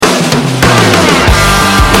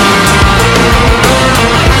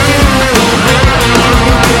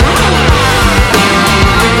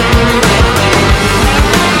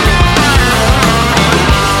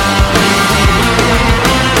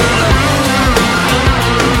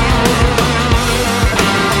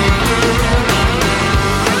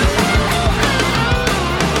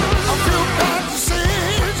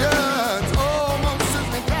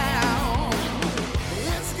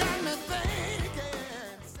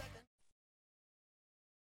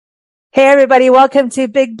Hey everybody, welcome to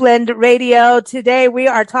Big Blend Radio. Today we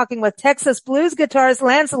are talking with Texas blues guitarist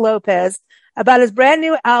Lance Lopez about his brand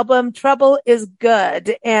new album, Trouble is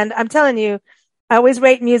Good. And I'm telling you, I always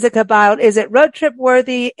rate music about, is it road trip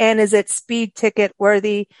worthy and is it speed ticket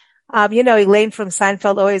worthy? Elaine from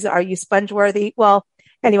Seinfeld always, are you sponge worthy? Well,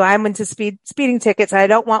 anyway, I'm into speeding tickets. I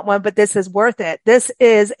don't want one, but this is worth it. This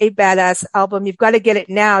is a badass album. You've got to get it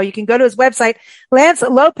now. You can go to his website,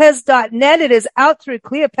 lancelopez.net. It is out through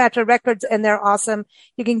Cleopatra Records and they're awesome.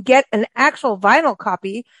 You can get an actual vinyl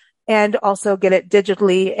copy and also get it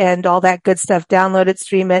digitally and all that good stuff. Download it,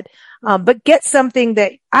 stream it. But get something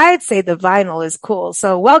that I'd say the vinyl is cool.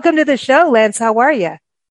 So welcome to the show, Lance. How are you?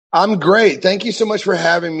 I'm great. Thank you so much for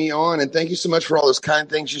having me on. And thank you so much for all those kind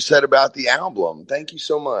things you said about the album. Thank you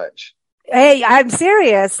so much. Hey, I'm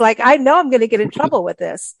serious. Like, I know I'm going to get in trouble with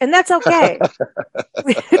this, and that's okay.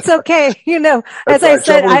 It's okay. As I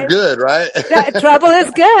said, trouble is good, right? Trouble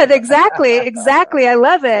is good. Exactly. I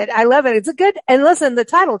love it. It's a good, and listen, the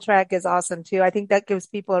title track is awesome too. I think that gives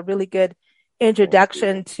people a really good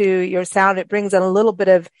introduction to your sound. It brings in a little bit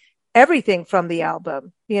of everything from the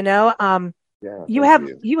album, Yeah, you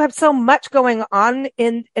have so much going on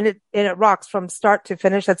and it rocks from start to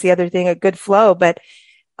finish. That's the other thing, a good flow. But,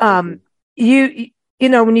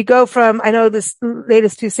 when you go from, I know this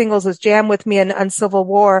latest two singles was Jam With Me and Uncivil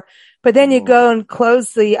War, but then you go and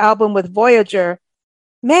close the album with Voyager.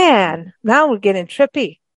 Man, now we're getting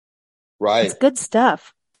trippy. Right. It's good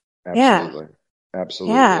stuff. Absolutely. Yeah.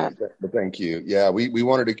 Absolutely. Yeah. But thank you. Yeah. We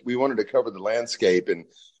wanted to cover the landscape and,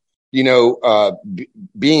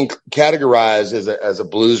 being categorized as a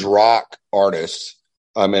blues rock artist,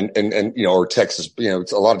 or Texas,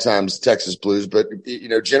 it's a lot of times Texas blues, but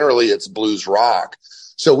generally it's blues rock.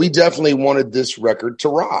 So we definitely wanted this record to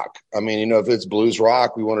rock. I mean, if it's blues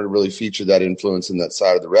rock, we wanted to really feature that influence in that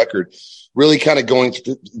side of the record, really kind of going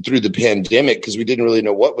through the pandemic because we didn't really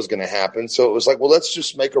know what was going to happen. So it was like, well, let's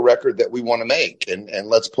just make a record that we want to make and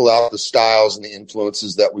let's pull out the styles and the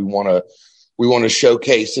influences that we want to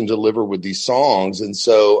showcase and deliver with these songs. And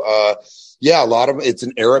so, a lot of it's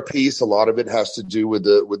an era piece. A lot of it has to do with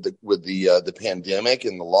the pandemic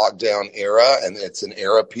and the lockdown era. And it's an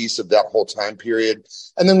era piece of that whole time period.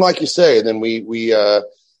 And then, like you say, then we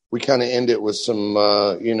kind of end it with some,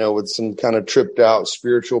 with some kind of tripped out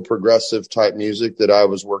spiritual progressive type music that I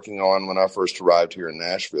was working on when I first arrived here in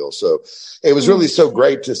Nashville. So it was really so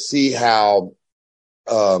great to see how,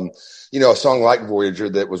 a song like Voyager,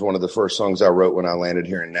 that was one of the first songs I wrote when I landed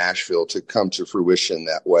here in Nashville, to come to fruition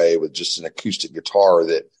that way with just an acoustic guitar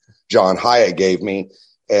that John Hyatt gave me,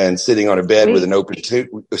 and sitting on the bed with an open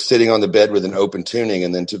tuning,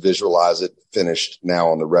 and then to visualize it finished now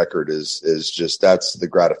on the record is just, that's the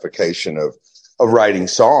gratification of writing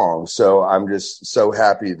songs. So I'm just so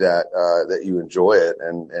happy that you enjoy it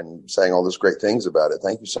and saying all those great things about it.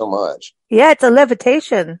 Thank you so much. Yeah, it's a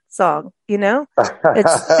levitation song, It's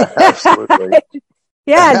Absolutely.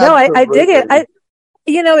 Yeah, no, I dig it.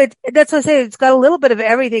 That's what I say. It's got a little bit of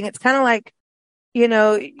everything. It's kind of like, you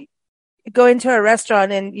go into a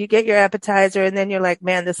restaurant and you get your appetizer and then you're like,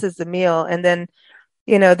 man, this is the meal. And then,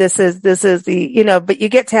 this is the, but you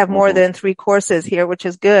get to have more than 3 courses here, which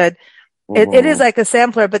is good. It is like a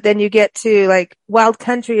sampler, but then you get to like Wild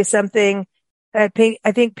Country is something I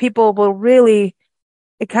think people will really,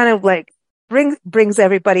 it kind of like brings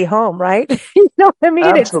everybody home, right? You know what I mean?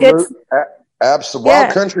 Absolutely. Absolutely. Yeah.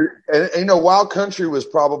 Wild Country. And, Wild Country was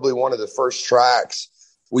probably one of the first tracks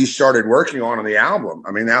we started working on the album.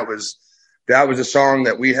 I mean, that was a song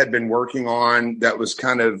that we had been working on that was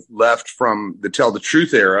kind of left from the Tell the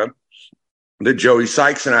Truth era that Joey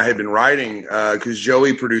Sykes and I had been writing, because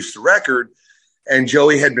Joey produced the record, and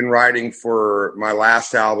Joey had been writing for my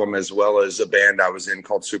last album as well as a band I was in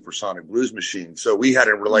called Supersonic Blues Machine. So we had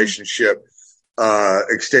a relationship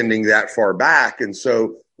extending that far back, and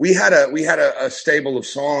so we had a stable of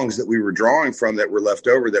songs that we were drawing from that were left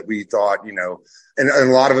over that we thought, and a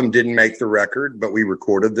lot of them didn't make the record, but we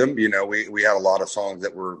recorded them. We had a lot of songs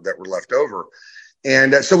that were left over.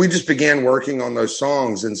 And so we just began working on those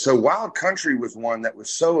songs. And so Wild Country was one that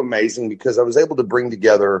was so amazing because I was able to bring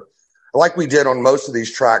together, like we did on most of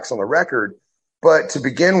these tracks on the record, but to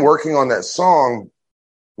begin working on that song,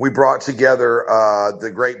 we brought together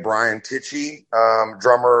the great Brian Tichy,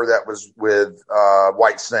 drummer that was with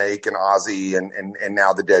Whitesnake and Ozzy and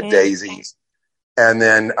now the Dead Daisies. And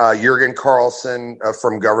then Jurgen Carlson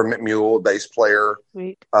from Government Mule, bass player,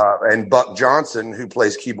 and Buck Johnson, who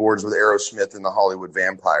plays keyboards with Aerosmith and the Hollywood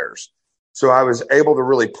Vampires. So I was able to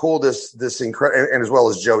really pull this incredible, and as well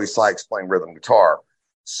as Joey Sykes playing rhythm guitar.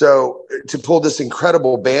 So to pull this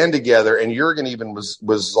incredible band together, and Jurgen even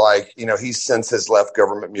was like, he's since has left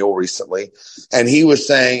Government Mule recently, and he was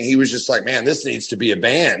saying, he was just like, man, this needs to be a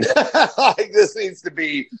band. Like this needs to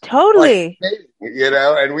be Totally. like,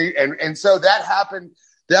 and so that happened.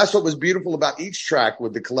 That's what was beautiful about each track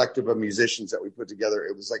with the collective of musicians that we put together.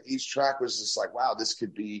 It was like each track was just like, wow,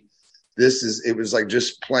 it was like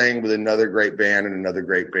just playing with another great band and another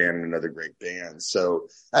great band and another great band. So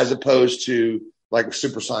as opposed to like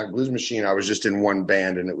Supersonic Blues Machine, I was just in one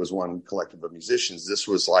band and it was one collective of musicians. This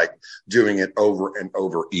was like doing it over and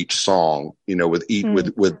over each song, with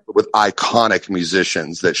iconic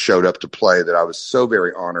musicians that showed up to play that I was so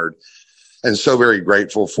very honored and so very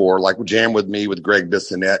grateful for. Like Jam With Me with Greg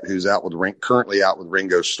Bissonette, who's currently out with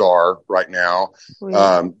Ringo Starr right now. Like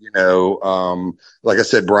I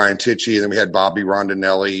said, Brian Tichy, and then we had Bobby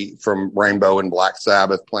Rondinelli from Rainbow and Black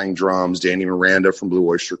Sabbath playing drums, Danny Miranda from Blue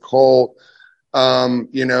Oyster Cult. John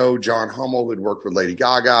Hummel, who'd worked with Lady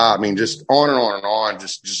Gaga. I mean, just on and on and on,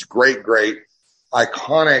 just great,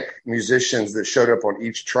 iconic musicians that showed up on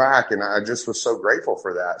each track. And I just was so grateful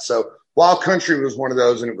for that. So Wild Country was one of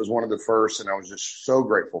those, and it was one of the first. And I was just so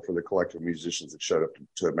grateful for the collective musicians that showed up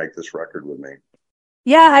to make this record with me.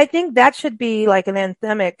 Yeah, I think that should be like an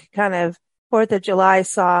anthemic kind of 4th of July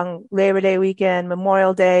song, Labor Day weekend,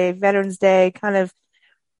 Memorial Day, Veterans Day, kind of,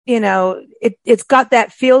 it's got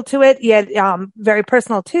that feel to it, yet very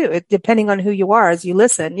personal too, depending on who you are as you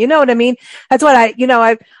listen. You know what I mean? That's what I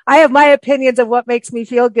have my opinions of what makes me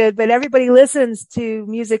feel good, but everybody listens to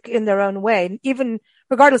music in their own way, even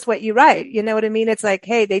regardless what you write. You know what I mean? It's like,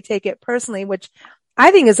 hey, they take it personally, which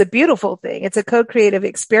I think is a beautiful thing. It's a co-creative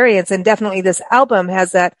experience, and definitely this album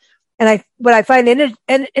has that. And what I find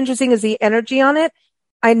interesting is the energy on it.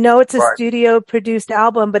 I know it's a studio produced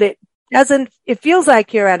album, but it feels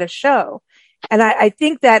like you're at a show. And I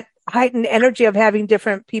think that heightened energy of having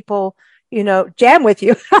different people, jam with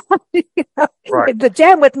you, the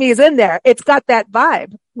jam with me is in there. It's got that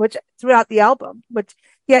vibe, which throughout the album, which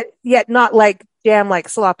yet not like jam, like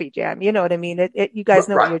sloppy jam. You know what I mean? You guys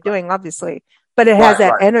know what you're doing, obviously, but it has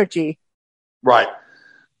that energy. Right.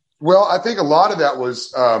 Well, I think a lot of that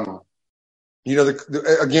was, the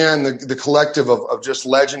collective of just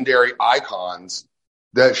legendary icons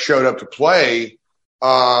that showed up to play,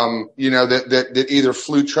 that either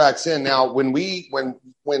flew tracks in. Now, when the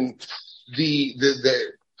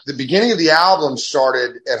beginning of the album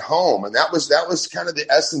started at home, and that was kind of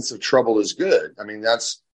the essence of Trouble Is Good. I mean,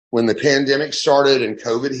 that's when the pandemic started and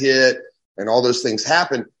COVID hit and all those things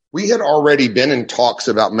happened. We had already been in talks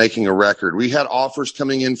about making a record. We had offers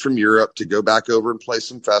coming in from Europe to go back over and play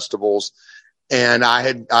some festivals. And I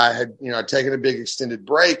had taken a big extended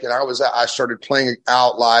break, and I started playing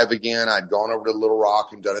out live again. I'd gone over to Little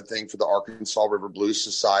Rock and done a thing for the Arkansas River Blues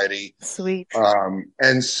Society. Sweet.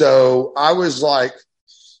 And so I was like,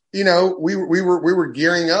 we were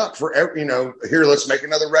gearing up for, here, let's make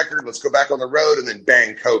another record. Let's go back on the road, and then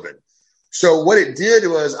bang, COVID. So what it did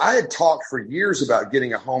was I had talked for years about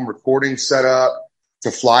getting a home recording set up, to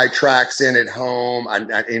fly tracks in at home, and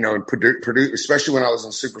produce, especially when I was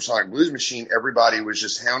on Supersonic Blues Machine, everybody was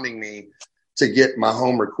just hounding me to get my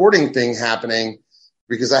home recording thing happening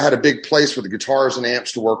because I had a big place with the guitars and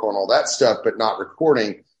amps to work on all that stuff, but not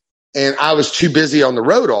recording. And I was too busy on the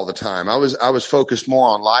road all the time. I was focused more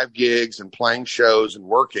on live gigs and playing shows and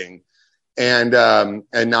working and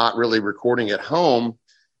not really recording at home.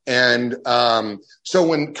 And so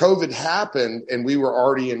when COVID happened and we were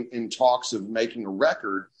already in talks of making a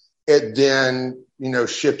record, it then,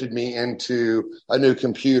 shifted me into a new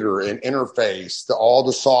computer and interface, all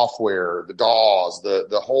the software, the DAWs,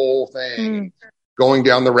 the whole thing, going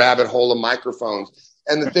down the rabbit hole of microphones.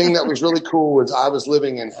 And the thing that was really cool was I was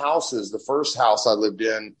living in houses. The first house I lived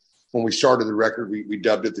in when we started the record, we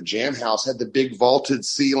dubbed it the Jam House, had the big vaulted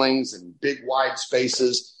ceilings and big wide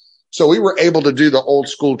spaces. So we were able to do the old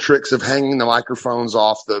school tricks of hanging the microphones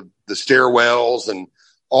off the stairwells and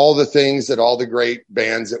all the things that all the great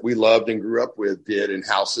bands that we loved and grew up with did in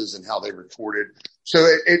houses and how they recorded. So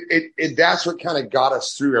it that's what kind of got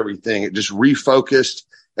us through everything. It just refocused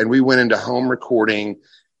and we went into home recording,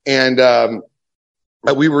 and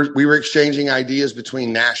we were exchanging ideas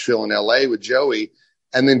between Nashville and LA with Joey.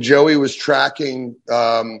 And then Joey was tracking,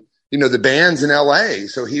 the bands in LA.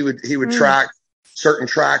 So he would track certain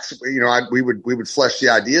tracks, we would flesh the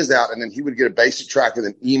ideas out, and then he would get a basic track and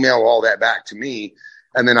then email all that back to me.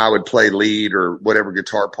 And then I would play lead or whatever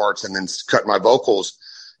guitar parts and then cut my vocals,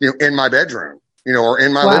 in my bedroom, or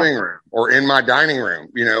in my living room or in my dining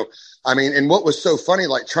room, and what was so funny,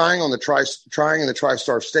 like trying in the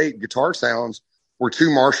TriStar State, guitar sounds were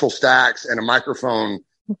two Marshall stacks and a microphone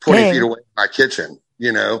 20 feet away in my kitchen,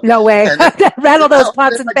 No way. And then, Rattle those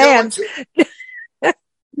pots and pans. Yeah,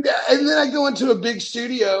 and then I go into a big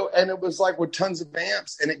studio and it was like with tons of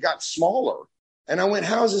amps and it got smaller. And I went,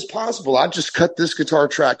 how is this possible? I just cut this guitar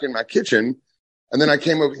track in my kitchen and then I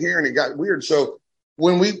came over here and it got weird. So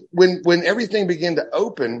when everything began to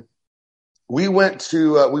open, we went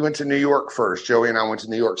to New York first. Joey and I went to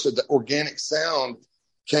New York. So the organic sound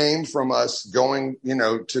came from us going,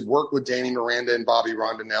 to work with Danny Miranda and Bobby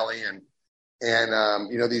Rondinelli and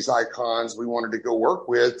these icons we wanted to go work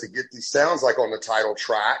with to get these sounds like on the title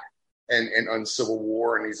track and on Civil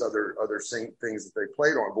War and these other things that they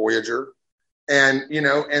played on Voyager.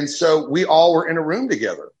 And so we all were in a room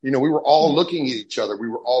together. We were all looking at each other. We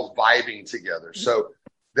were all vibing together. So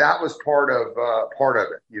that was part of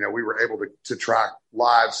it. We were able to track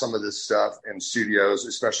live some of this stuff in studios,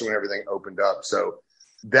 especially when everything opened up. So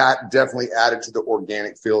that definitely added to the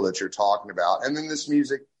organic feel that you're talking about. And then this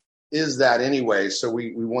music is that anyway. So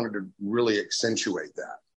we wanted to really accentuate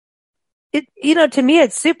that. To me,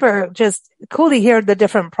 it's super just cool to hear the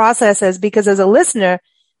different processes because as a listener,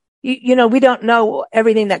 we don't know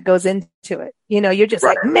everything that goes into it. You're just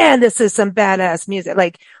right. Like, man, this is some badass music.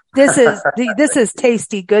 Like this is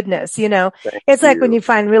tasty goodness. It's like when you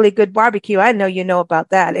find really good barbecue. I know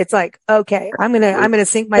about that. It's like, okay, I'm going to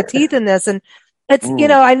sink my teeth in this. And it's,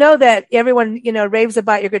 I know that everyone, raves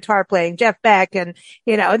about your guitar playing, Jeff Beck, and,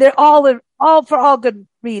 they're all for all good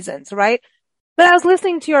reasons, right? But I was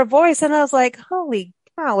listening to your voice and I was like, holy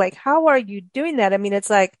cow, like, how are you doing that? I mean, it's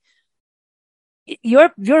like,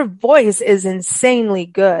 your voice is insanely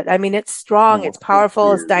good. I mean, it's strong, it's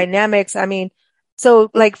powerful, it's dynamics. I mean, that's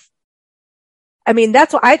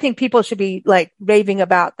what I think people should be like raving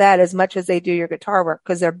about that as much as they do your guitar work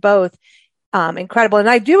because they're both incredible. And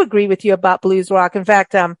I do agree with you about blues rock. In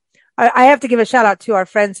fact, I have to give a shout out to our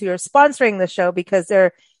friends who are sponsoring the show because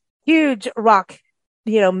they're huge rock,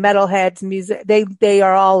 metalheads, music. They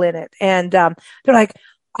are all in it. And, they're like,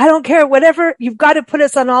 I don't care, whatever, you've got to put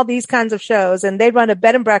us on all these kinds of shows. And they run a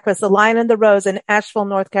bed and breakfast, the Lion and the Rose in Asheville,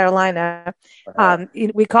 North Carolina.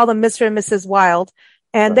 We call them Mr. and Mrs. Wild.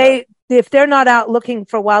 And if they're not out looking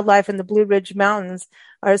for wildlife in the Blue Ridge Mountains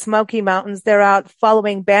or Smoky Mountains, they're out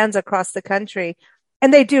following bands across the country.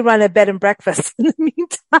 And they do run a bed and breakfast in the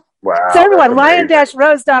meantime. Wow. So everyone,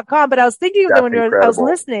 lion-rose.com. But I was thinking of them when I was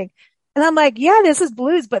listening. And I'm like, yeah, this is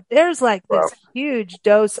blues, but there's like this huge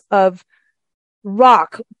dose of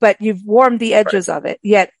rock, but you've warmed the edges of it.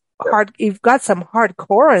 Yet you've got some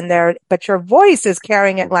hardcore in there, but your voice is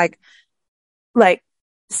carrying it like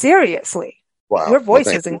seriously. Wow. Your voice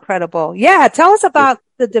is incredible. Yeah. Tell us about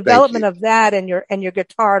the development of that and your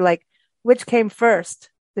guitar, like which came first,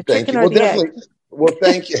 the chicken or the egg? Well,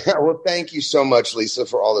 thank you. Well, thank you so much, Lisa,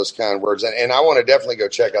 for all those kind words. And I want to definitely go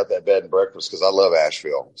check out that bed and breakfast because I love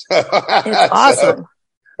Asheville. It's awesome.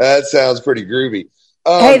 That sounds pretty groovy.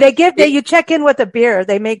 Hey, you check in with a beer.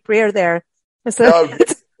 They make beer there. So,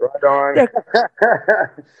 right on.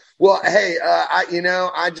 Well, hey,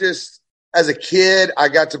 I just, as a kid, I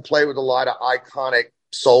got to play with a lot of iconic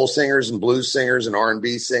soul singers and blues singers and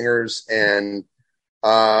R&B singers. And,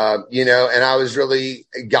 and I was really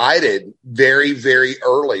guided very, very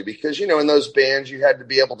early because, in those bands, you had to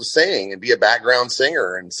be able to sing and be a background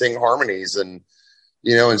singer and sing harmonies and,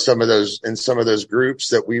 in some of those groups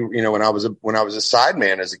that we, when I was a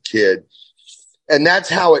sideman as a kid. And that's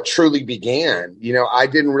how it truly began. I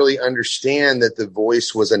didn't really understand that the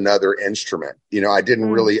voice was another instrument. I didn't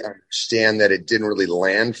really understand that it didn't really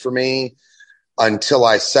land for me until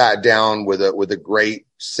I sat down with a great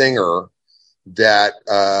singer that,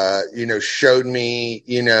 showed me,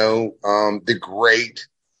 the great,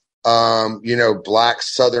 Black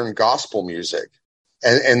Southern gospel music.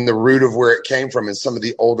 And the root of where it came from and some of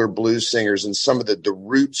the older blues singers and some of the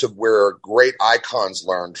roots of where great icons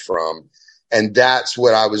learned from. And that's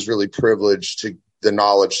what I was really privileged to the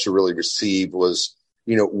knowledge to really receive was,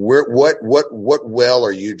 what well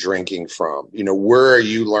are you drinking from? Where are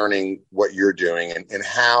you learning what you're doing and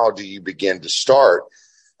how do you begin to start?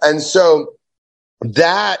 And so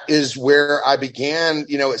that is where I began,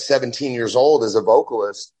 at 17 years old as a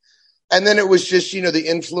vocalist. And then it was just, the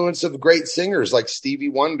influence of great singers like Stevie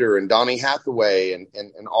Wonder and Donny Hathaway and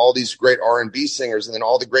all these great R&B singers. And then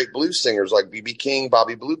all the great blues singers like B.B. King,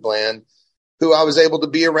 Bobby Blue Bland, who I was able to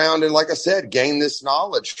be around and, like I said, gain this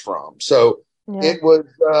knowledge from. So it was,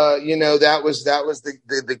 that was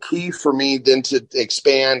the key for me then to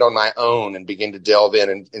expand on my own and begin to delve in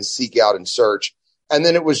and seek out and search. And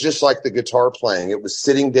then it was just like the guitar playing. It was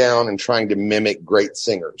sitting down and trying to mimic great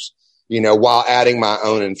singers, while adding my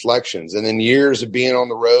own inflections. And then years of being on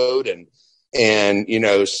the road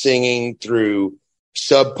and singing through,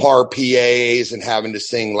 subpar PAs and having to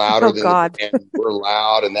sing louder Oh than God. the band were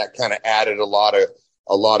loud, and that kind of added a lot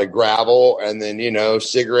of gravel, and then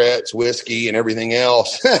cigarettes, whiskey, and everything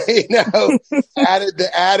else. added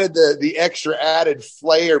the extra added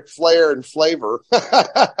flair and flavor.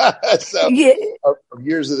 So Yeah.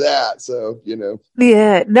 years of that. So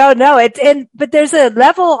Yeah. No. But there's a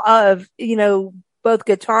level of both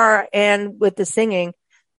guitar and with the singing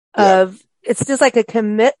yeah, of it's just like a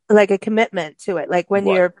commitment to it. Like when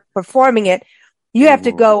right. you're performing it, you have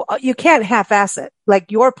to Mhm. go, you can't half-ass it.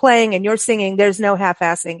 Like you're playing and you're singing, there's no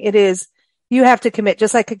half-assing. You have to commit,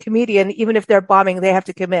 just like a comedian, even if they're bombing, they have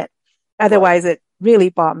to commit. Otherwise it really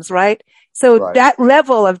bombs, right? So Right. that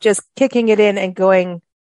level of just kicking it in and going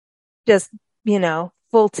just,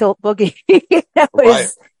 full tilt boogie, Right.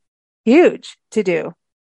 is huge to do.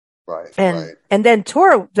 Right. And Right. and then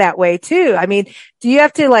tour that way too. I mean, do you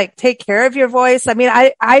have to like take care of your voice? I mean,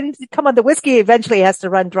 I come on, the whiskey eventually has to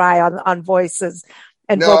run dry on voices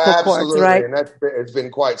and No, vocal cords, absolutely. right? And it's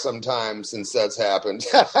been quite some time since that's happened.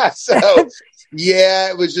 So yeah,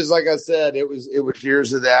 it was just like I said, it was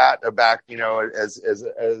years of that back,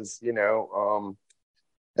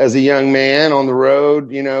 as a young man on the road,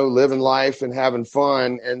 living life and having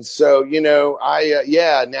fun. And so, nowadays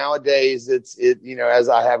as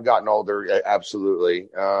I have gotten older, absolutely.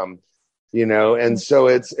 And so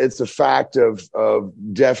it's a fact of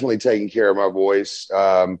definitely taking care of my voice,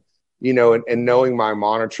 and knowing my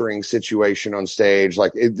monitoring situation on stage.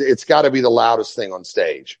 Like it's got to be the loudest thing on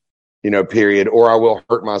stage, period, or I will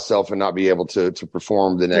hurt myself and not be able to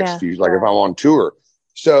perform the next Yeah. few, like if I'm on tour.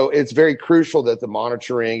 So it's very crucial that the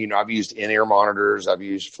monitoring, I've used in-ear monitors, I've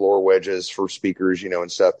used floor wedges for speakers,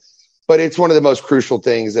 and stuff, but it's one of the most crucial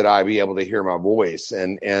things that I be able to hear my voice.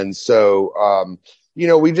 And so,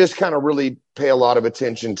 we just kind of really pay a lot of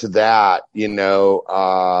attention to that,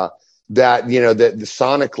 that the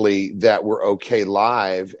sonically that we're okay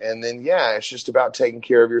live. And then, it's just about taking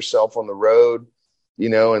care of yourself on the road,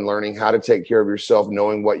 and learning how to take care of yourself,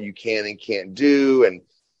 knowing what you can and can't do. And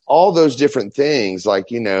all those different things,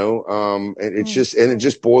 like, and it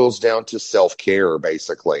just boils down to self-care,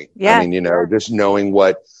 basically. Yeah. I mean, just knowing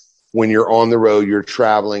when you're on the road, you're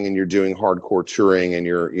traveling and you're doing hardcore touring and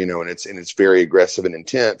and it's very aggressive and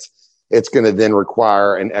intense. It's going to then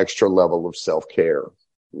require an extra level of self-care.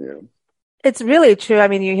 It's really true. I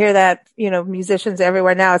mean, you hear that, musicians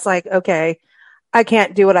everywhere now. It's like, okay, I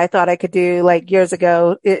can't do what I thought I could do like years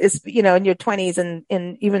ago. It's, in your 20s and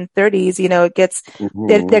even 30s, it gets,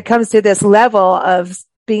 there comes to this level of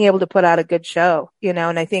being able to put out a good show,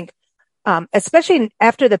 and I think, especially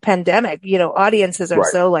after the pandemic, audiences are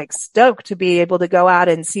so like stoked to be able to go out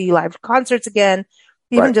and see live concerts again.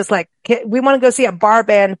 Even just like, we want to go see a bar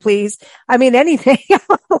band, please. I mean, anything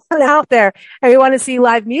out there, and we want to see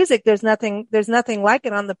live music. There's nothing like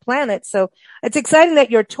it on the planet. So it's exciting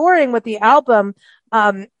that you're touring with the album.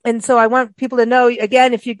 And so I want people to know,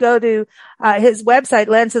 again, if you go to, his website,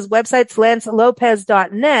 Lance's website,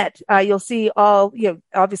 lancelopez.net, you'll see all,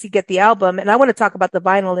 obviously get the album. And I want to talk about the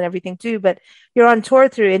vinyl and everything too, but you're on tour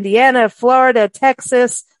through Indiana, Florida,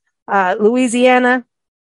 Texas, Louisiana.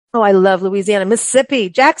 Oh, I love Louisiana, Mississippi,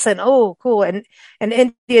 Jackson. Oh, cool. And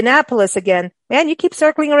Indianapolis again. Man, you keep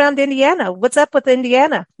circling around Indiana. What's up with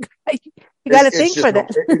Indiana? You got to think for that.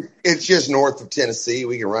 It's just north of Tennessee.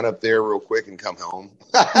 We can run up there real quick and come home.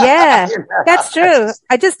 Yeah, that's true.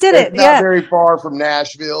 I just did it. It's not very far from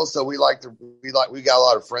Nashville. So we got a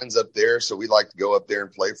lot of friends up there. So we like to go up there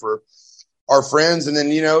and play for our friends. And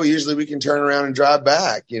then, usually we can turn around and drive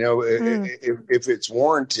back, if it's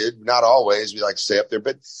warranted. Not always. We like to stay up there,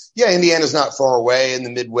 but yeah, Indiana's not far away in the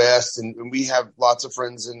Midwest. And we have lots of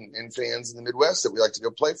friends and fans in the Midwest that we like to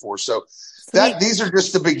go play for. So these are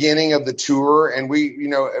just the beginning of the tour. And we,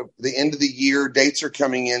 the end of the year, dates are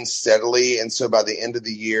coming in steadily. And so by the end of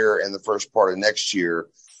the year and the first part of next year,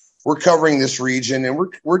 we're covering this region, and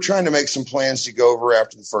we're trying to make some plans to go over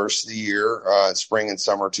after the first of the year, spring and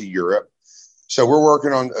summer, to Europe. So we're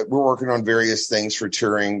working on various things for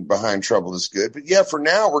touring Behind Trouble Is Good. But yeah, for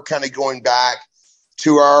now, we're kind of going back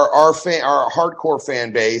to our hardcore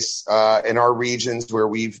fan base, in our regions where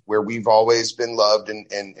we've always been loved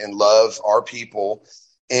and love our people.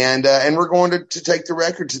 And we're going to take the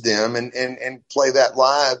record to them and play that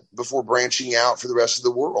live before branching out for the rest of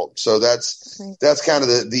the world. So that's kind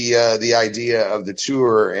of the idea of the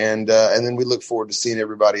tour. And then we look forward to seeing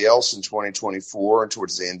everybody else in 2024, and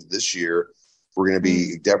towards the end of this year. We're going to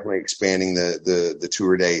be definitely expanding the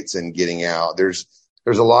tour dates and getting out. There's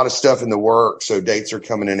a lot of stuff in the works, so dates are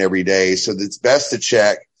coming in every day. So it's best to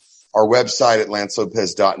check our website at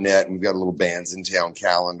lancelopez.net, and we've got a little Bands in Town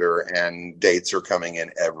calendar, and dates are coming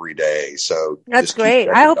in every day. So That's just keep great.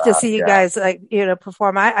 I checking hope to back. see you Yeah. guys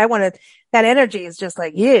perform. I want to, that energy is just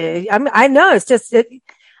like, yeah, I know it's just,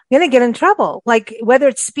 going to get in trouble. Like whether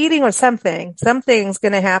it's speeding or something's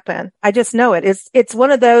going to happen. I just know it. It's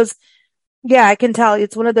one of those, yeah, I can tell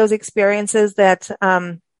it's one of those experiences that,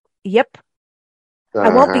 yep, I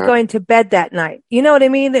won't be going to bed that night. You know what I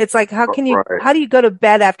mean? It's like, how Right. do you go to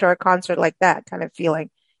bed after a concert like that kind of feeling?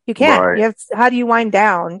 You can't. Right. How do you wind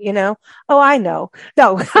down, you know? Oh, I know.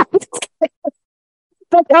 No.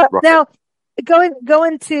 But Right. now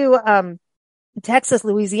going to Texas,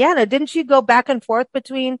 Louisiana, didn't you go back and forth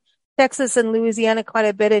between Texas and Louisiana quite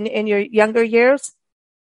a bit in your younger years?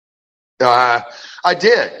 I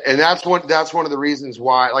did, and that's one of the reasons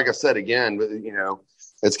why. Like I said again,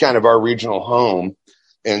 it's kind of our regional home,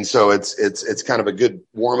 and so it's kind of a good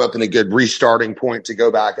warm up and a good restarting point to go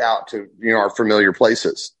back out to our familiar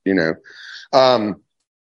places. I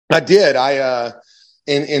did.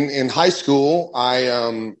 In high school,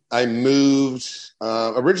 I moved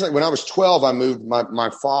originally when I was 12. I moved.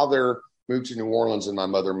 My father moved to New Orleans and my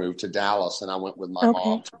mother moved to Dallas, and I went with my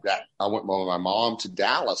mom to that. I went with my mom to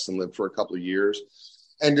Dallas and lived for a couple of years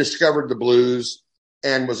and discovered the blues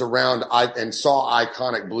and was around and saw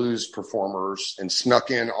iconic blues performers and snuck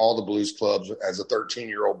in all the blues clubs as a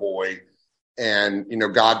 13-year-old boy. And,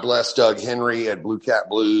 God bless Doug Henry at Blue Cat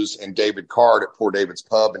Blues and David Card at Poor David's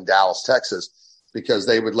Pub in Dallas, Texas, because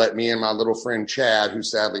they would let me and my little friend Chad, who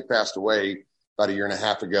sadly passed away about a year and a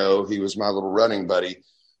half ago. He was my little running buddy.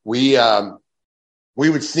 We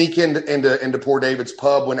would sneak into Poor David's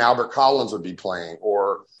Pub when Albert Collins would be playing,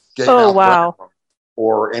 or Oh, wow. Brown,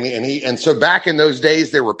 and so back in those days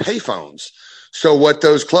there were payphones. So what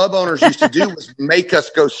those club owners used to do was make us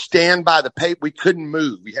go stand by the pay. We couldn't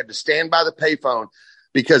move. We had to stand by the payphone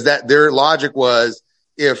because their logic was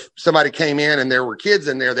if somebody came in and there were kids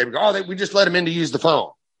in there, they would go, "Oh, we just let them in to use the phone."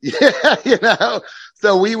 Yeah,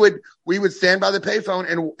 So we would stand by the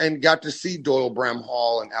payphone and got to see Doyle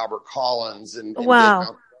Bramhall and Albert Collins and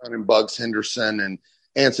Wow. and Bugs Henderson and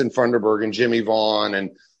Anson Funderburg and Jimmy Vaughn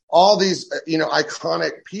and all these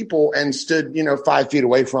iconic people, and stood 5 feet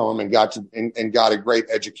away from them and got a great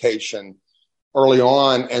education early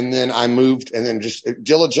on. And then I moved, and then just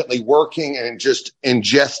diligently working and just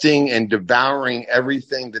ingesting and devouring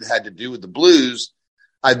everything that had to do with the blues.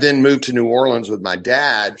 I then moved to New Orleans with my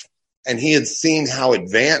dad, and he had seen how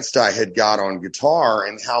advanced I had got on guitar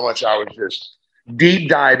and how much I was just deep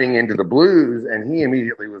diving into the blues. And he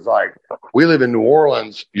immediately was like, "We live in New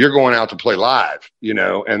Orleans. You're going out to play live,"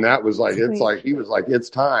 And that was like, he was like, "It's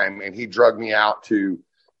time." And he drugged me out to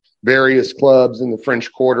various clubs in the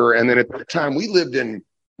French Quarter. And then at the time we lived in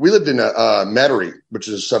Metairie, which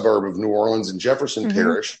is a suburb of New Orleans in Jefferson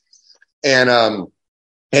Parish. And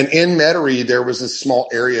in Metairie, there was this small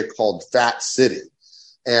area called Fat City.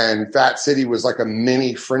 And Fat City was like a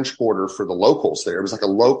mini French Quarter for the locals there. It was like a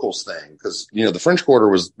locals thing because, the French Quarter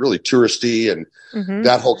was really touristy and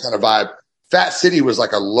that whole kind of vibe. Fat City was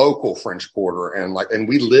like a local French Quarter, and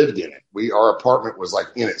we lived in it. Our apartment was like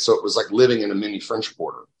in it. So it was like living in a mini French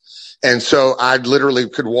Quarter. And so I literally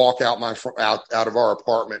could walk out of our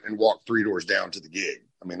apartment and walk 3 doors down to the gig.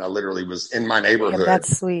 I mean, I literally was in my neighborhood. Yeah,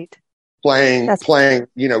 that's sweet. Playing,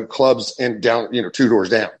 clubs and down, 2 doors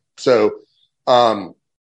down. So,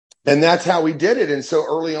 and that's how we did it. And so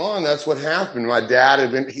early on, that's what happened. My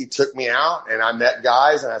dad he took me out and I met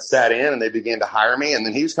guys and I sat in and they began to hire me. And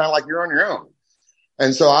then he was kind of like, "You're on your own."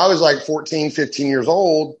 And so I was like 14, 15 years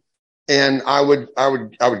old. And I would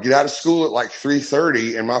get out of school at like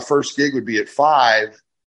 3:30 and my first gig would be at 5.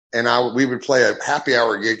 And we would play a happy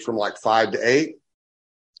hour gig from like 5 to 8.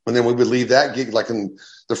 And then we would leave that gig like in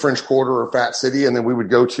the French Quarter or Fat City. And then we would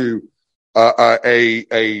go to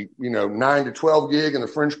a 9 to 12 gig in the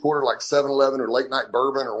French Quarter, like 7-Eleven or Late Night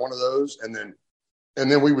Bourbon or one of those. And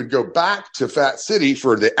then we would go back to Fat City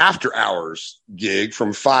for the after hours gig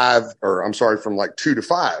from like 2 to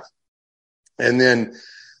 5. And then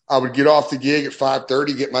I would get off the gig at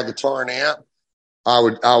 5:30, get my guitar and amp. I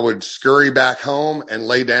would scurry back home and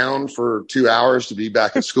lay down for 2 hours to be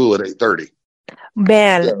back at school at 8:30.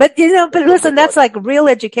 Man, Yeah. but listen, that's like real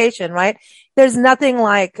education, right? There's nothing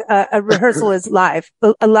like a rehearsal is live.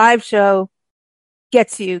 A live show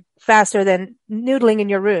gets you faster than noodling in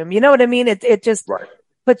your room. You know what I mean? It just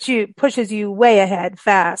pushes you way ahead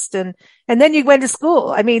fast. And then you went to school.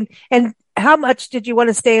 I mean, and how much did you want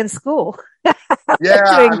to stay in school? Yeah,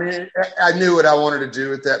 I mean, I knew what I wanted to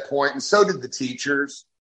do at that point, and so did the teachers.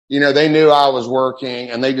 They knew I was working,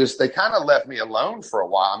 and they kind of left me alone for a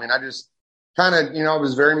while. I mean, kind of, I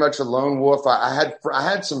was very much a lone wolf. I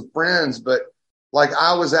had some friends, but like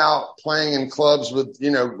I was out playing in clubs with,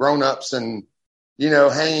 grown-ups and,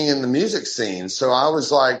 hanging in the music scene. So I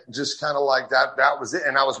was like, just kind of like that was it.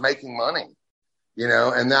 And I was making money,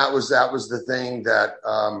 and that was the thing that,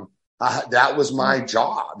 that was my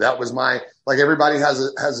job. That was like everybody has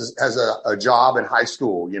a job in high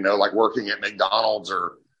school, like working at McDonald's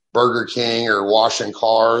or Burger King or washing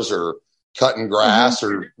cars or cutting grass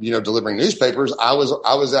or, delivering newspapers. I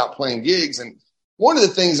was out playing gigs. And one of the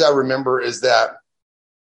things I remember is that,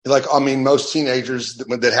 like, I mean, most teenagers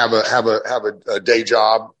that have a day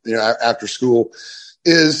job, after school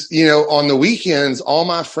is, on the weekends, all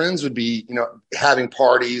my friends would be, having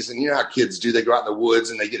parties, and how kids do, they go out in the woods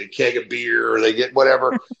and they get a keg of beer or they get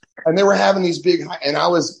whatever. And they were having these big, and I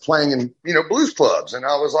was playing in, blues clubs. And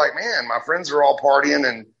I was like, man, my friends are all partying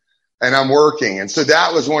and I'm working. And so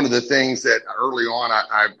that was one of the things that early on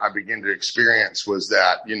I began to experience was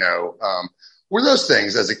that, were those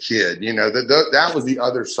things as a kid, that was the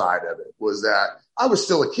other side of it, was that I was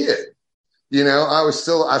still a kid. I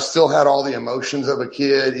still had all the emotions of a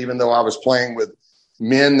kid, even though I was playing with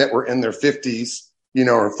men that were in their 50s,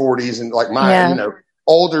 or 40s. And like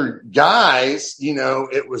older guys,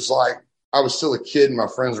 it was like I was still a kid and my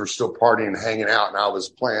friends were still partying and hanging out, and I was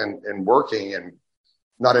playing and working and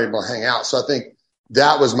not able to hang out. So I think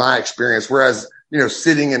that was my experience. Whereas,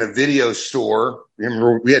 sitting in a video store,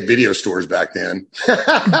 remember we had video stores back then.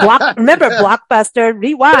 Remember Blockbuster?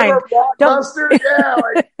 Rewind. Remember Blockbuster? Yeah,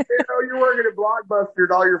 like you're working at Blockbuster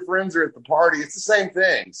and all your friends are at the party. It's the same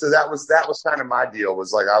thing. So that was kind of my deal.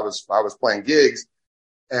 Was like I was playing gigs,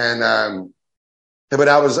 and but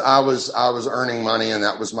I was earning money, and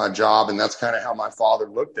that was my job, and that's kind of how my father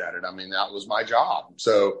looked at it. I mean, that was my job.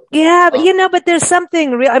 So yeah, but but there's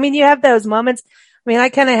something real. I mean, you have those moments. I mean, I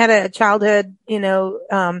kind of had a childhood,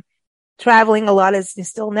 traveling a lot as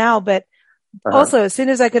still now, but also as soon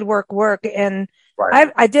as I could work. And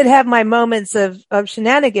I did have my moments of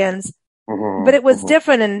shenanigans, but it was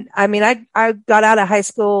different. And I mean, I got out of high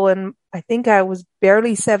school and I think I was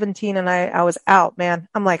barely 17 and I was out, man.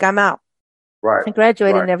 I'm like, I'm out. Right. I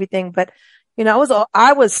graduated and everything, but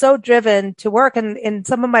I was so driven to work, and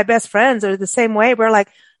some of my best friends are the same way. We're like,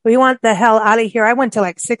 we want the hell out of here. I went to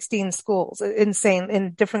like 16 schools, insane,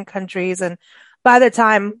 in different countries. And by the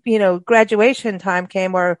time, graduation time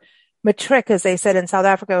came, or matric, as they said in South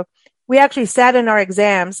Africa, we actually sat in our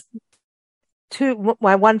exams.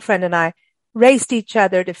 My one friend and I raced each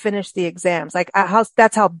other to finish the exams. Like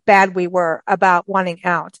that's how bad we were about wanting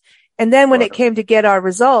out. And then when it came to get our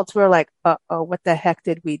results, we were like, uh-oh, what the heck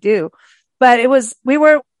did we do? But we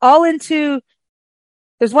were all into,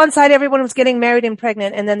 there's one side, everyone was getting married and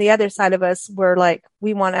pregnant. And then the other side of us were like,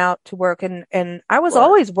 we want out to work. And I was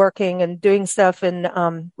always working and doing stuff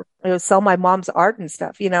and, sell my mom's art and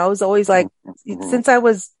stuff. I was always like, since I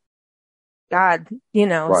was, God,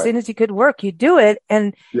 as soon as you could work, you do it.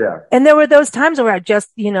 And there were those times where I just,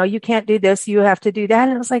 you can't do this, you have to do that.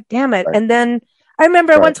 And I was like, damn it. And then I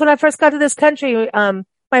remember once when I first got to this country,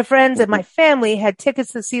 my friends and my family had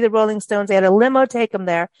tickets to see the Rolling Stones. They had a limo take them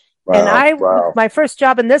there. And my first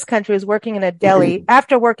job in this country was working in a deli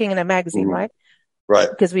after working in a magazine, right? Right.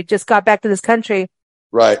 Because we just got back to this country.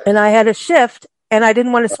 Right. And I had a shift and I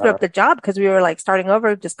didn't want to screw up the job because we were like starting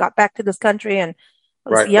over, just got back to this country and I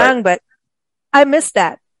was young, but I missed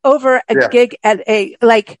that over a gig at a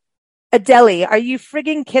deli. Are you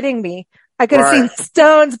frigging kidding me? I could have seen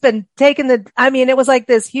Stones been taking it was like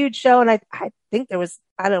this huge show. And I think there was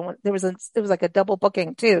like a double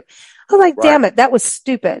booking too. I was like, damn it, that was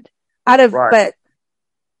stupid. But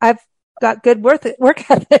I've got good work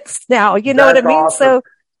ethics now. You know what I mean? Awesome. So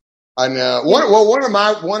I know.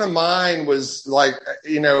 One of mine was like,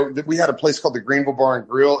 we had a place called the Greenville Bar and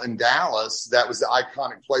Grill in Dallas. That was the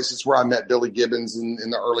iconic place. It's where I met Billy Gibbons in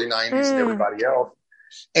the early 90s and everybody else.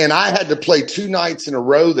 And I had to play 2 nights in a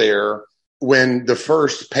row there when the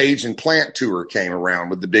first Page and Plant tour came around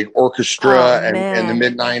with the big orchestra and the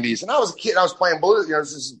mid 90s. And I was a kid, I was playing blues,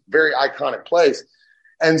 this is a very iconic place.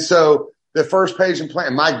 And so the first Page and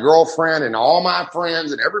Plant, my girlfriend and all my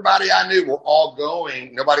friends and everybody I knew were all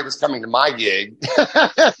going. Nobody was coming to my gig.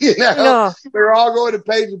 They were all going to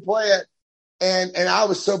Page and Plant. And I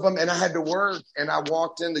was so bummed, and I had to work, and I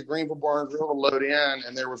walked in the Greenville Bar and Grill to load in,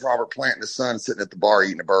 and there was Robert Plant and his son sitting at the bar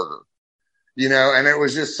eating a burger. And it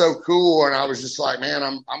was just so cool. And I was just like, man,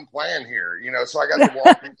 I'm playing here, so I got to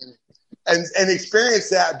walk in and experience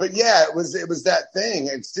that. But yeah, it was that thing.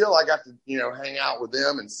 And still I got to, hang out with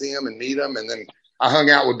them and see them and meet them. And then I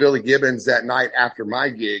hung out with Billy Gibbons that night after my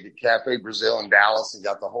gig at Cafe Brazil in Dallas and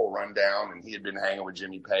got the whole rundown. And he had been hanging with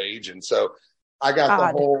Jimmy Page. And so I got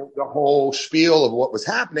odd. the whole spiel of what was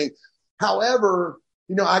happening. However,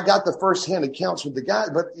 I got the firsthand accounts with the guy,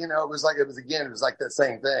 but it was like that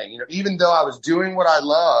same thing. Even though I was doing what I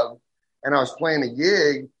love and I was playing a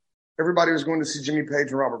gig, everybody was going to see Jimmy Page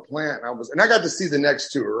and Robert Plant. And I got to see the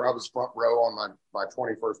next tour. I was front row on my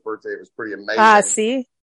 21st birthday. It was pretty amazing. See,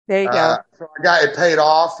 there you go. So it paid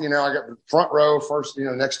off. I got the front row first,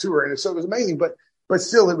 next tour. And so it was amazing, but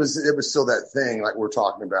still, it was still that thing like we're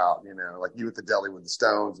talking about, like you at the deli with the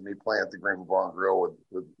Stones and me playing at the Green Bar Grill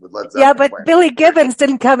with Led Zeppelin. Yeah, but Billy Gibbons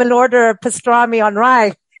didn't come and order pastrami on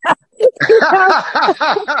rye. That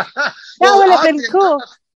would have been cool.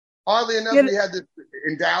 Oddly enough, we had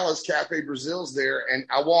in Dallas, Cafe Brazil's there, and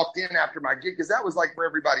I walked in after my gig because that was like where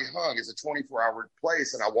everybody hung. It's a 24-hour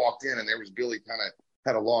place, and I walked in, and there was Billy kind of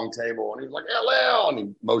had a long table, and he was like, hello, and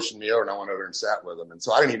he motioned me over, and I went over and sat with him. And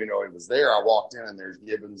so I didn't even know he was there. I walked in, and there's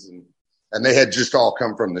Gibbons, and they had just all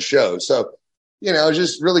come from the show. So,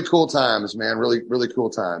 just really cool times, man, really, really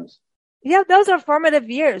cool times. Yeah, those are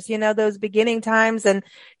formative years, those beginning times. And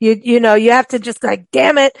you have to just like,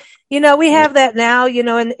 damn it. We have that now,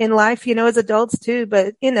 in life, as adults too,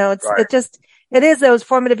 but it is those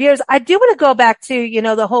formative years. I do want to go back to,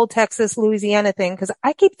 the whole Texas, Louisiana thing, because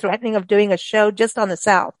I keep threatening of doing a show just on the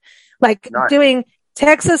South, like doing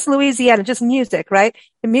Texas, Louisiana, just music, right?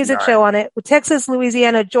 A music show on it with Texas,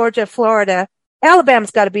 Louisiana, Georgia, Florida.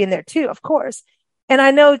 Alabama's got to be in there too, of course. And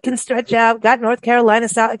I know it can stretch out, got North Carolina,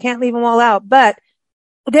 South, I can't leave them all out, but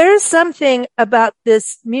there is something about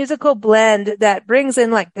this musical blend that brings in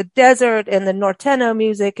like the desert and the Norteno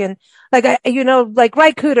music. And like, like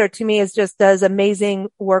Ry Cooder to me does amazing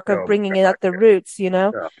work of bringing in up the roots,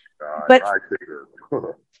 but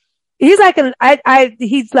he's like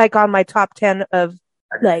he's like on my top 10 of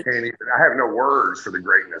I have no words for the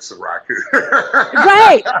greatness of Ry Cooder.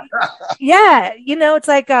 Right. Yeah. It's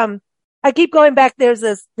like, I keep going back. There's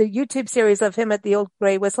the YouTube series of him at the old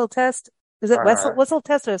gray whistle test. Is it whistle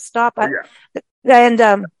test or stop?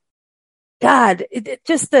 And, God,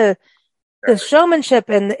 just the showmanship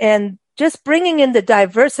and just bringing in the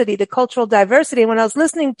diversity, the cultural diversity. And when I was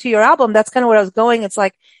listening to your album, that's kind of where I was going. It's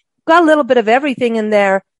like, got a little bit of everything in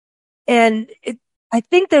there. And I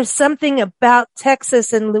think there's something about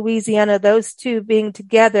Texas and Louisiana, those two being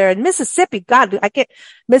together, and Mississippi. God,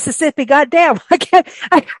 Mississippi, goddamn, I can't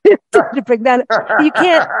bring that up. You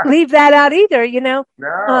can't leave that out either, No.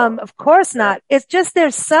 Of course not. It's just,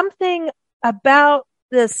 there's something about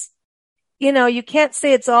this, you can't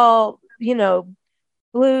say it's all,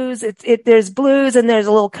 blues. There's blues and there's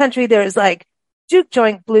a little country. There's like juke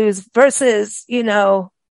joint blues versus, I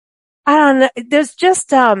don't know. There's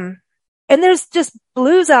just, and there's just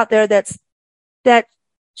blues out there that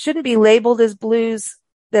shouldn't be labeled as blues.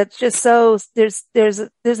 That's just so, there's a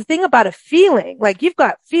thing about a feeling, like you've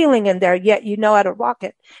got feeling in there, yet you know how to rock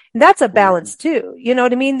it. And that's a balance too. You know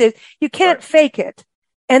what I mean? You can't fake it.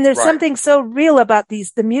 And there's something so real about the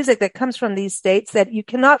music that comes from these states that you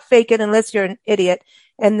cannot fake it unless you're an idiot.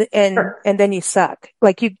 And then you suck.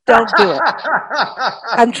 Like you don't do it.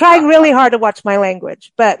 I'm trying really hard to watch my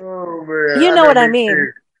language, but you know what I mean.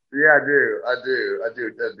 Too. Yeah, I do. I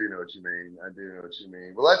do know what you mean. I do know what you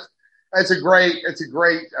mean. Well, it's a great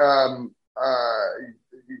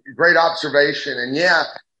observation. And yeah,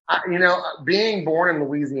 being born in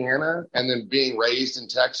Louisiana and then being raised in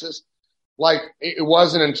Texas, like it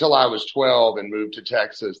wasn't until I was 12 and moved to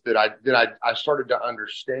Texas that I started to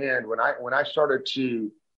understand when I started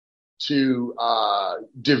to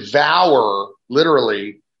devour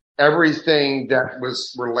literally everything that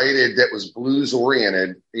was related, that was blues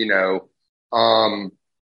oriented,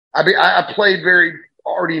 I played very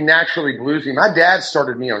already naturally bluesy. My dad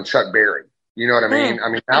started me on Chuck Berry. You know what I mean? I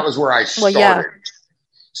mean, that was where I started. Well, yeah.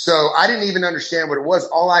 So I didn't even understand what it was.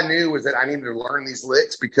 All I knew was that I needed to learn these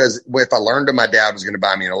licks because if I learned them, my dad was going to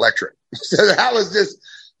buy me an electric. So that was the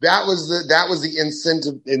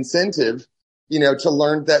incentive, to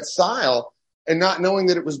learn that style. And not knowing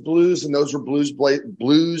that it was blues and those were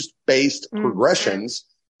blues-based progressions.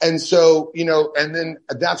 And so, and then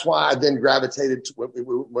that's why I then gravitated to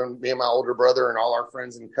when me and my older brother and all our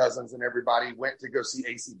friends and cousins and everybody went to go see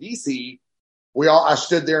AC/DC. I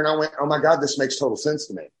stood there and I went, oh my God, this makes total sense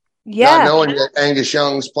to me. Yeah. Not knowing that Angus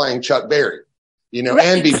Young's playing Chuck Berry, and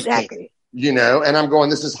exactly. And I'm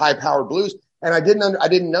going, this is high powered blues. And I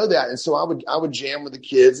didn't know that. And so I would jam with the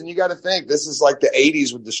kids. And you got to think, this is like the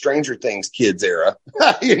 80s with the Stranger Things kids era,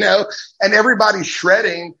 and everybody's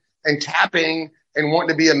shredding and tapping and wanting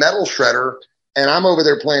to be a metal shredder. And I'm over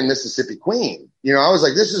there playing Mississippi Queen. I was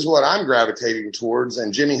like, this is what I'm gravitating towards,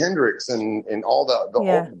 and Jimi Hendrix and all the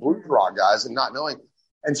old blues rock guys, and not knowing.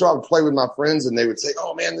 And so I would play with my friends and they would say,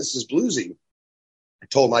 oh man, this is bluesy. I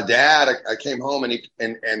told my dad, I came home and he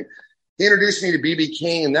introduced me to BB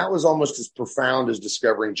King, and that was almost as profound as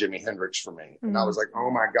discovering Jimi Hendrix for me. And I was like,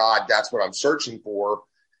 oh my God, that's what I'm searching for.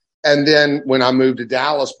 And then when I moved to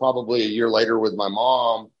Dallas, probably a year later with my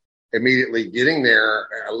mom, immediately getting there,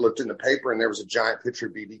 I looked in the paper and there was a giant picture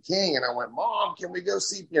of BB King. And I went, Mom, can we go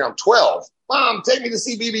see, I'm 12. Mom, take me to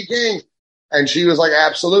see BB King. And she was like,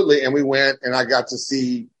 absolutely. And we went and I got to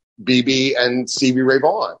see BB and Stevie Ray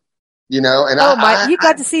Vaughan, and you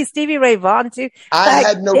got to see Stevie Ray Vaughan too. I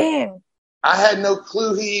had no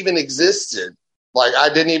clue he even existed. Like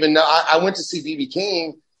I didn't even know. I went to see BB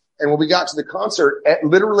King. And when we got to the concert,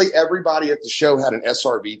 literally everybody at the show had an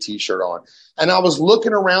SRV t-shirt on. And I was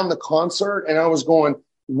looking around the concert and I was going,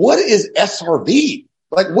 what is SRV?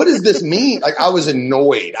 Like, what does this mean? Like, I was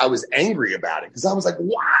annoyed. I was angry about it because I was like,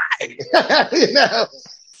 why?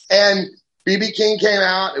 And BB King came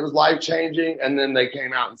out. It was life-changing. And then they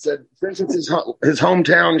came out and said, since it's his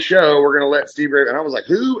hometown show, we're going to let Stevie Ray. And I was like,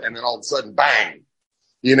 who? And then all of a sudden, bang,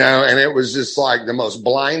 and it was just like the most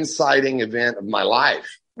blindsiding event of my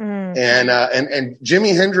life. And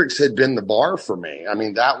Jimi Hendrix had been the bar for me. I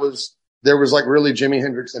mean, there was like really Jimi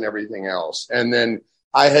Hendrix and everything else. And then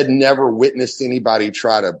I had never witnessed anybody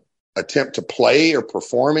try to attempt to play or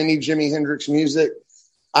perform any Jimi Hendrix music.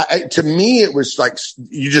 To me, it was like,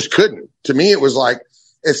 you just couldn't. To me, it was like,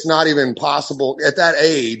 it's not even possible at that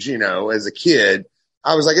age, as a kid.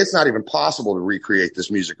 I was like, it's not even possible to recreate this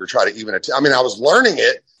music or try to even I mean, I was learning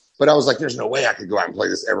it, but I was like, there's no way I could go out and play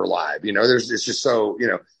this ever live. It's just so,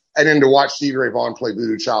 and then to watch Stevie Ray Vaughan play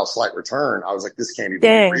Voodoo Child Slight Return, I was like, this can't even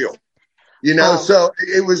be real. So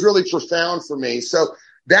it was really profound for me. So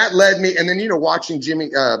that led me. And then, watching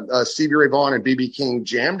Stevie Ray Vaughan and BB King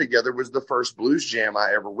jam together was the first blues jam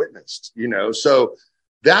I ever witnessed, so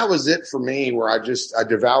that was it for me where I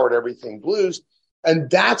devoured everything blues.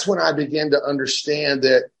 And that's when I began to understand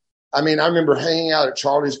that. I mean, I remember hanging out at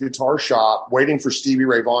Charlie's guitar shop, waiting for Stevie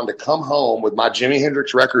Ray Vaughan to come home with my Jimi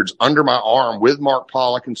Hendrix records under my arm with Mark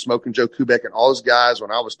Pollock and Smoking Joe Kubek and all those guys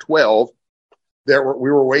when I was 12. We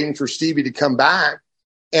were waiting for Stevie to come back.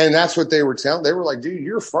 And that's what they were telling. They were like, dude,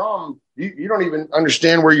 you don't even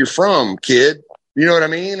understand where you're from, kid. You know what I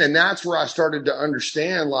mean? And that's where I started to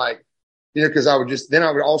understand, like, because I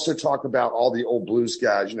would also talk about all the old blues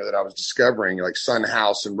guys, that I was discovering, like Son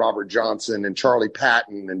House and Robert Johnson and Charlie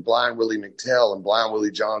Patton and Blind Willie McTell and Blind Willie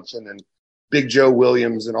Johnson and Big Joe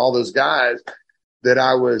Williams and all those guys that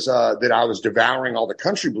I was devouring all the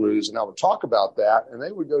country blues. And I would talk about that and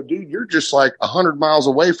they would go, dude, you're just like 100 miles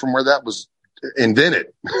away from where that was invented.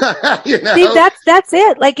 See, that's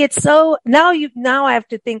it. Like, it's so now I have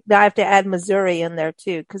to think that I have to add Missouri in there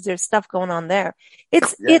too, because there's stuff going on there.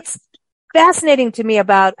 It's fascinating to me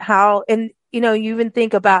about how, and you even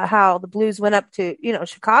think about how the blues went up to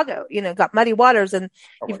Chicago, got Muddy Waters, and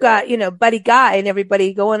you've got Buddy Guy and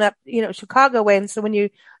everybody going up Chicago way. And so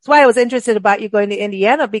that's why I was interested about you going to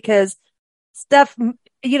Indiana, because stuff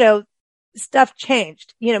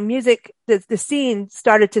changed. Music, the scene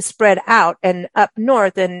started to spread out and up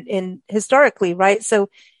north and historically, right? So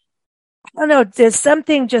I don't know, there's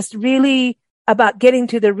something just really about getting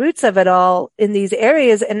to the roots of it all in these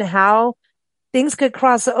areas and how things could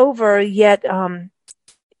cross over, yet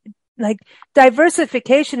like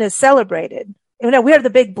diversification is celebrated. We are the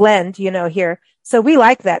big blend, here. So we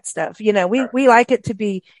like that stuff. We like it to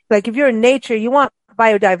be like, if you're in nature, you want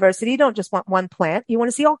biodiversity. You don't just want one plant. You want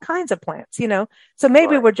to see all kinds of plants, So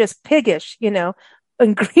maybe we're just piggish,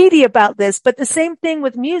 and greedy about this. But the same thing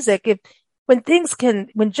with music. When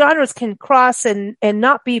genres can cross and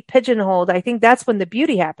not be pigeonholed, I think that's when the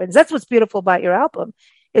beauty happens. That's what's beautiful about your album,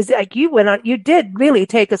 is like you did really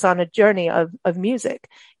take us on a journey of music,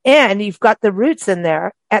 and you've got the roots in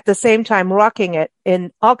there at the same time, rocking it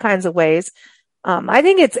in all kinds of ways. I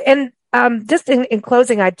think just in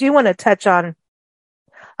closing, I do want to touch on,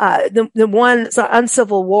 the one,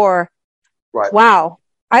 Uncivil War. Right. Wow.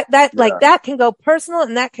 That can go personal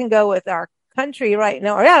and that can go with our country right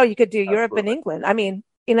now. Or you could do Europe and England. I mean,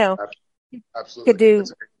 absolutely. Could do.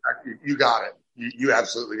 You got it. You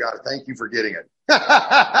absolutely got it. Thank you for getting it.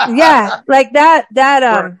 Yeah. Like that,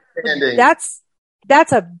 that's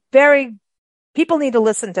a very, people need to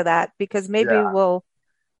listen to that, because maybe we'll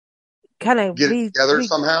kind of get it together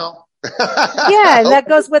somehow. Yeah. And that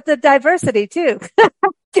goes with the diversity too.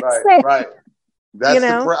 Right. That's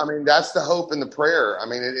that's the hope and the prayer. I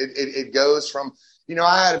mean, it goes from,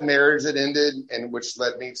 I had a marriage that ended, and which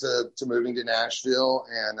led me to moving to Nashville.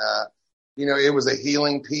 And, it was a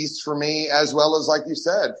healing piece for me, as well as, like you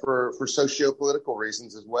said, for socio-political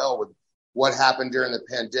reasons as well, with what happened during the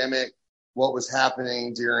pandemic, what was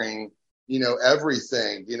happening during,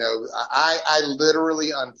 everything. I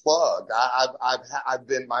literally unplugged.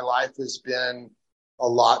 My life has been a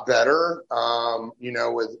lot better,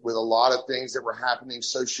 with a lot of things that were happening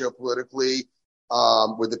sociopolitically,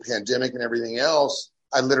 with the pandemic and everything else.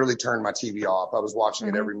 I literally turned my TV off. I was watching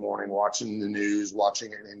it every morning, watching the news,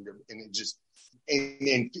 watching it, and it just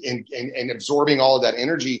and absorbing all of that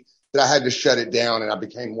energy, that I had to shut it down, and I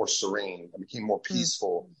became more serene. I became more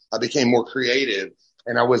peaceful. I became more creative,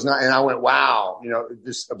 and I went, wow,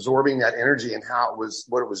 just absorbing that energy and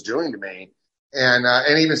what it was doing to me. And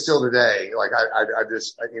even still today, like I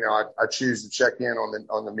just, I choose to check in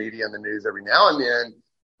on the media and the news every now and then.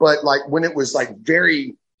 But like when it was like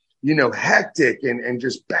very, hectic and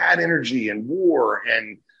just bad energy and war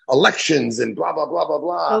and elections and blah, blah, blah, blah,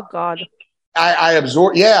 blah. Oh God. I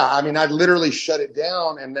absorbed. Yeah. I mean, I literally shut it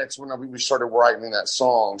down. And that's when we started writing that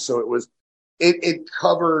song. So it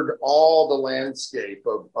covered all the landscape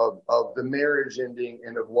of the marriage ending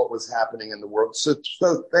and of what was happening in the world. So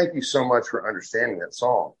thank you so much for understanding that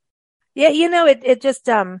song. Yeah. It just,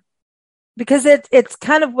 because it's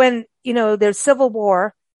kind of when, there's civil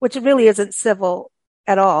war, which really isn't civil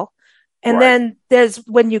at all. And Right. then there's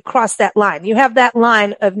when you cross that line, you have that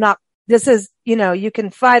line of this is, you can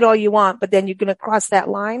fight all you want, but then you're going to cross that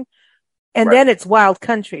line. And Right. then it's wild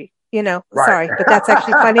country, Right. sorry, but that's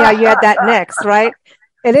actually funny how you had that next, right?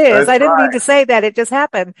 It is. That's I didn't mean right. to say that. It just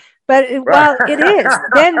happened. But well, it is.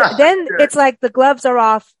 Then it's like the gloves are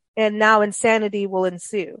off and now insanity will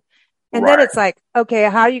ensue. And then Right. it's like, okay,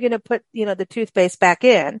 how are you going to put, the toothpaste back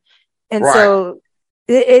in? And Right. so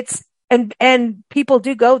it's, and people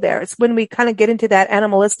do go there. It's when we kind of get into that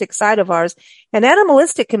animalistic side of ours, and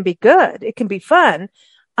animalistic can be good. It can be fun.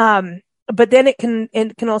 But then it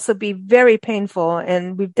can also be very painful.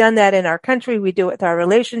 And we've done that in our country. We do it with our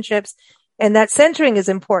relationships, and that centering is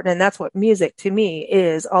important. And that's what music to me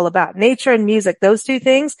is all about. Nature and music, those two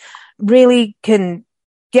things really can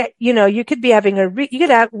get, you could be having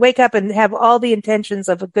wake up and have all the intentions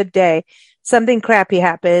of a good day. Something crappy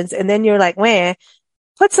happens. And then you're like, wah.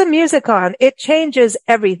 Put some music on. It changes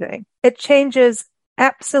everything. It changes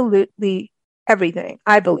absolutely everything,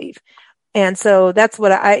 I believe. And so that's what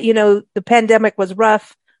the pandemic was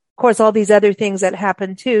rough. Of course, all these other things that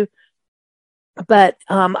happened too. But,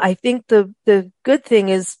 I think the good thing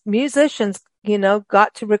is musicians,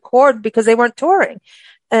 got to record because they weren't touring.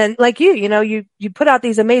 And like you put out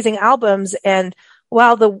these amazing albums, and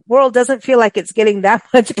while the world doesn't feel like it's getting that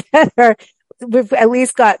much better, we've at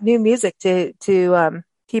least got new music to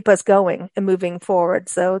keep us going and moving forward.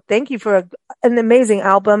 So thank you for an amazing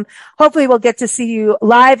album. Hopefully we'll get to see you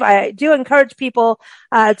live. I do encourage people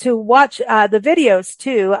to watch the videos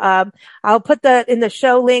too. I'll put that in the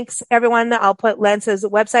show links, everyone. I'll put Lance's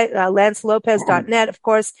website, lancelopez.net. Of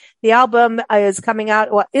course, the album is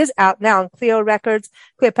is out now on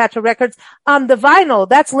Cleopatra Records. The vinyl,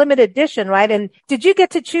 that's limited edition, right? And did you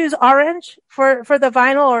get to choose orange for the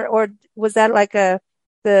vinyl, or was that like the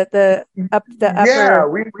upper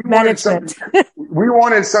we management? We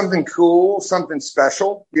wanted something cool, something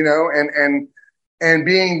special, and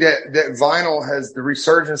being that vinyl has the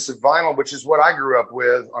resurgence of vinyl, which is what I grew up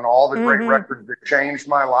with on all the great records that changed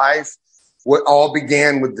my life. What all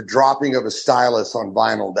began with the dropping of a stylus on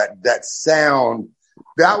vinyl, that sound,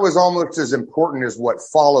 that was almost as important as what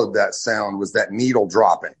followed that sound, was that needle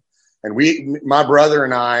dropping. And my brother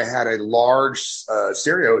and I had a large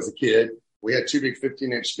stereo as a kid. We had two big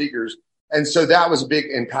 15-inch speakers. And so that was a big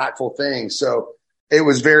impactful thing. So it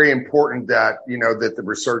was very important that, that the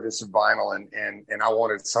resurgence of vinyl and I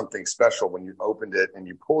wanted something special when you opened it and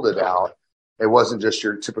you pulled it out. It wasn't just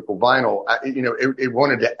your typical vinyl. It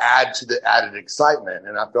wanted to add to the added excitement.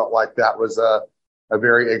 And I felt like that was a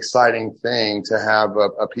very exciting thing to have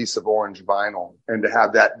a piece of orange vinyl and to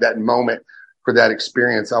have that moment for that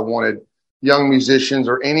experience. I wanted young musicians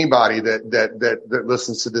or anybody that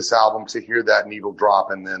listens to this album to hear that needle drop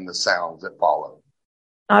and then the sounds that follow.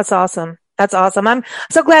 That's awesome. That's awesome. I'm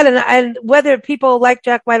so glad. And whether people like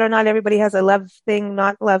Jack White or not, everybody has a love thing,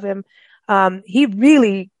 not love him. He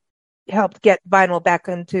really helped get vinyl back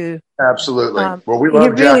into. Absolutely. Well, we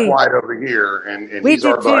love Jack White over here, and he's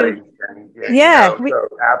our buddy. And, so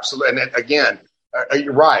absolutely. And then, again,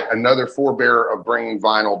 you're right. Another forebearer of bringing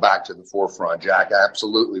vinyl back to the forefront. Jack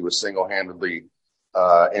absolutely was single-handedly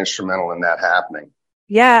instrumental in that happening.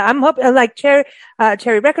 Yeah, I'm hoping like Cherry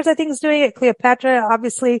Records, I think, is doing it. Cleopatra,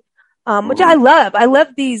 obviously, which I love. I love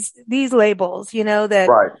these labels. That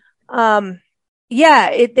right.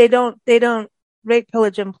 They don't rape,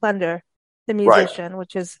 pillage, and plunder the musician,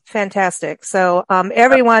 which is fantastic. So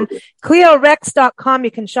everyone, CleoRex.com,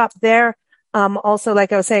 you can shop there. Also,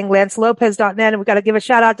 like I was saying, LanceLopez.net. And we got to give a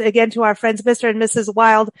shout out again to our friends, Mr. and Mrs.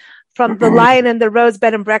 Wild from the Lion and the Rose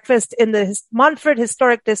Bed and Breakfast in the Montford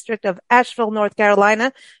Historic District of Asheville, North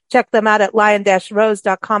Carolina. Check them out at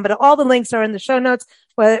lion-rose.com. But all the links are in the show notes,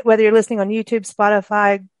 whether you're listening on YouTube,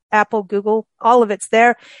 Spotify, Apple, Google, all of it's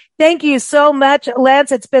there. Thank you so much,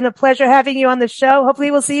 Lance. It's been a pleasure having you on the show.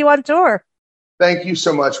 Hopefully we'll see you on tour. Thank you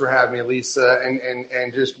so much for having me, Lisa, and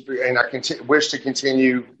I wish to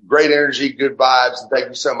continue great energy, good vibes. And thank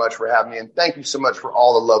you so much for having me, and thank you so much for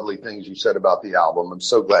all the lovely things you said about the album. I'm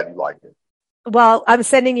so glad you liked it. Well, I'm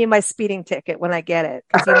sending you my speeding ticket when I get it,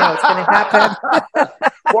 because you know it's going to happen.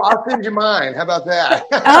 Well, I'll send you mine. How about that?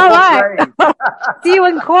 All right. See you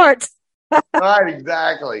in court. Right,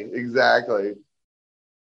 exactly.